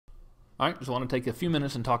All right, just want to take a few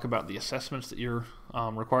minutes and talk about the assessments that you're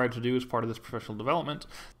required to do as part of this professional development.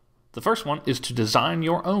 The first one is to design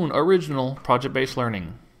your own original project-based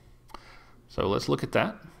learning. So let's look at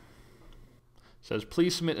that. It says,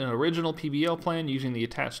 please submit an original PBL plan using the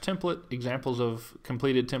attached template. Examples of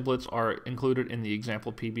completed templates are included in the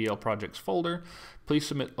example PBL projects folder. Please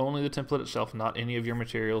submit only the template itself, not any of your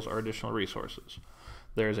materials or additional resources.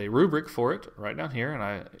 There's a rubric for it right down here, and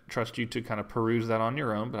I trust you to kind of peruse that on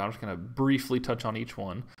your own, but I'm just going to briefly touch on each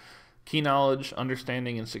one. Key knowledge,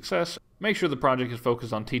 understanding, and success. Make sure the project is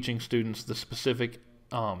focused on teaching students the specific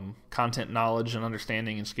content knowledge and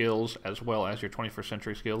understanding and skills, as well as your 21st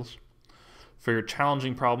century skills. For your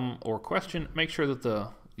challenging problem or question, make sure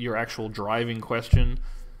that your actual driving question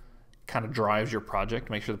kind of drives your project.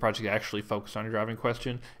 Make sure the project actually focuses on your driving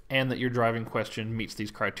question, and that your driving question meets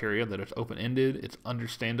these criteria, that it's open-ended, it's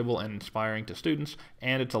understandable and inspiring to students,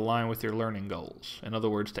 and it's aligned with your learning goals. In other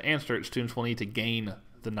words, to answer it, students will need to gain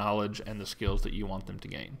the knowledge and the skills that you want them to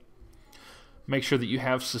gain. Make sure that you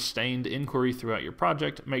have sustained inquiry throughout your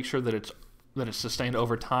project. Make sure that it's sustained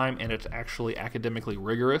over time and it's actually academically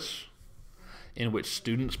rigorous, in which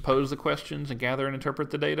students pose the questions and gather and interpret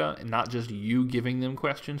the data, and not just you giving them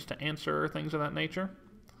questions to answer or things of that nature.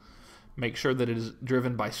 Make sure that it is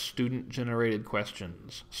driven by student-generated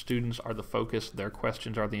questions. Students are the focus, their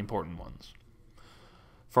questions are the important ones.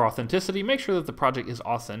 For authenticity, make sure that the project is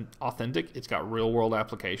authentic, it's got real-world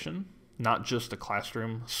application, not just a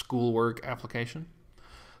classroom schoolwork application.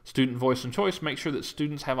 Student voice and choice, make sure that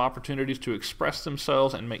students have opportunities to express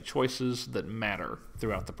themselves and make choices that matter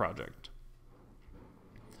throughout the project.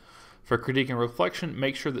 For critique and reflection,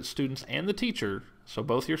 make sure that students and the teacher, so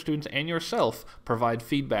both your students and yourself, provide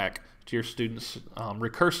feedback to your students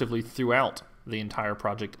recursively throughout the entire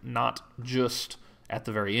project, not just at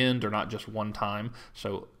the very end or not just one time.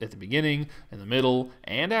 So at the beginning, in the middle,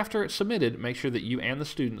 and after it's submitted, make sure that you and the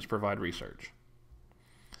students provide research.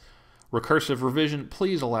 Recursive revision,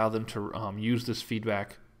 please allow them to use this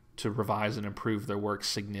feedback to revise and improve their work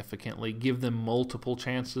significantly. Give them multiple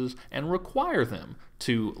chances and require them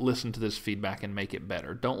to listen to this feedback and make it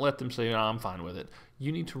better. Don't let them say, oh, I'm fine with it.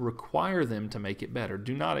 You need to require them to make it better.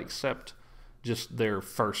 Do not accept just their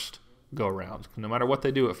first go-around. No matter what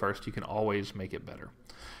they do at first, you can always make it better.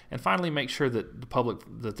 And finally, make sure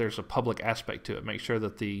that there's a public aspect to it. Make sure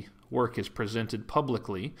that the work is presented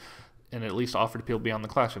publicly and at least offered to people beyond the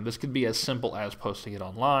classroom. This could be as simple as posting it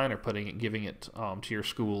online or giving it to your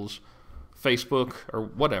school's Facebook or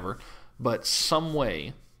whatever, but some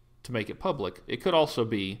way to make it public. It could also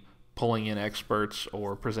be pulling in experts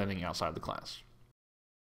or presenting outside the class.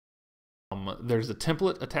 There's a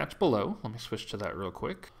template attached below. Let me switch to that real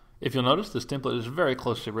quick. If you'll notice, this template is very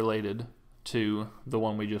closely related to the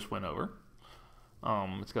one we just went over.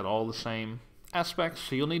 It's got all the same aspects,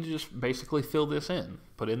 so you'll need to just basically fill this in.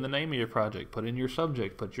 Put in the name of your project, put in your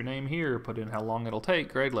subject, put your name here, put in how long it'll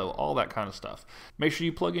take, grade level, all that kind of stuff. Make sure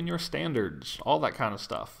you plug in your standards, all that kind of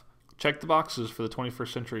stuff. Check the boxes for the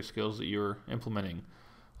 21st century skills that you're implementing.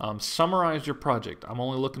 Summarize your project. I'm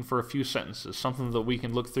only looking for a few sentences, something that we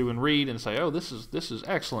can look through and read and say, oh, this is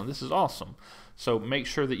excellent, this is awesome. So make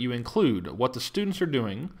sure that you include what the students are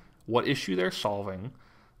doing, what issue they're solving,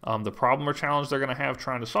 the problem or challenge they're going to have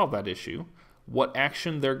trying to solve that issue, what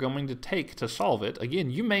action they're going to take to solve it.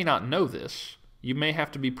 Again, you may not know this. You may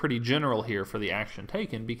have to be pretty general here for the action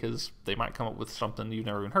taken because they might come up with something you've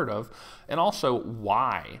never even heard of. And also,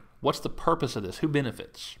 why? What's the purpose of this? Who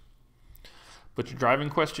benefits? But your driving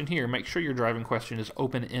question here, make sure your driving question is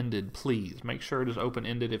open-ended, please. Make sure it is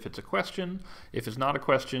open-ended if it's a question. If it's not a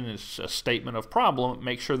question, it's a statement of problem,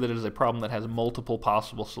 make sure that it is a problem that has multiple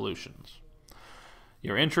possible solutions.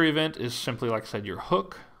 Your entry event is simply, like I said, your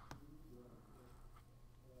hook.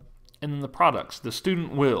 And then the products, the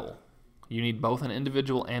student will. You need both an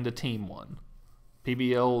individual and a team one.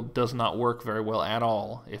 PBL does not work very well at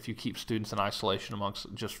all if you keep students in isolation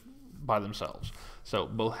amongst just by themselves. So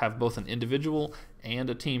have both an individual and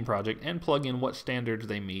a team project and plug in what standards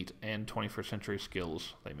they meet and 21st century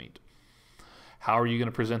skills they meet. How are you going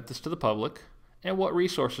to present this to the public? And what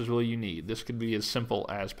resources will you need? This could be as simple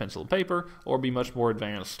as pencil and paper or be much more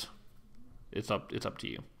advanced. It's up to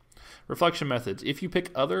you. Reflection methods. If you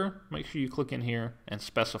pick other, make sure you click in here and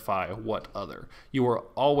specify what other. You are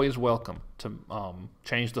always welcome to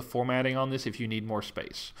change the formatting on this if you need more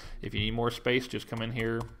space. If you need more space, just come in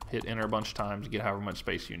here, hit enter a bunch of times, get however much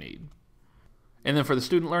space you need. And then for the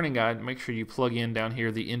student learning guide, make sure you plug in down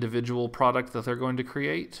here the individual product that they're going to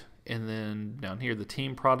create, and then down here the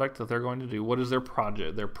team product that they're going to do. What is their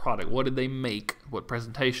project, what did they make, what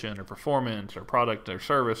presentation or performance or product or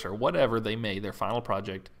service or whatever they made, their final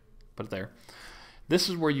project, put it there. This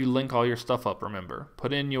is where you link all your stuff up, remember.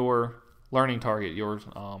 Put in your learning target, your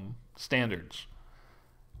standards.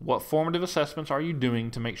 What formative assessments are you doing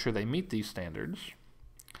to make sure they meet these standards?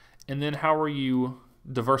 And then how are you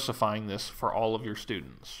diversifying this for all of your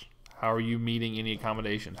students? How are you meeting any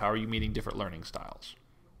accommodations? How are you meeting different learning styles?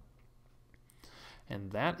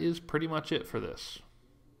 And that is pretty much it for this.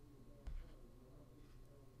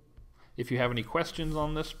 If you have any questions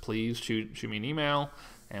on this, please shoot me an email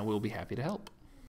and we'll be happy to help.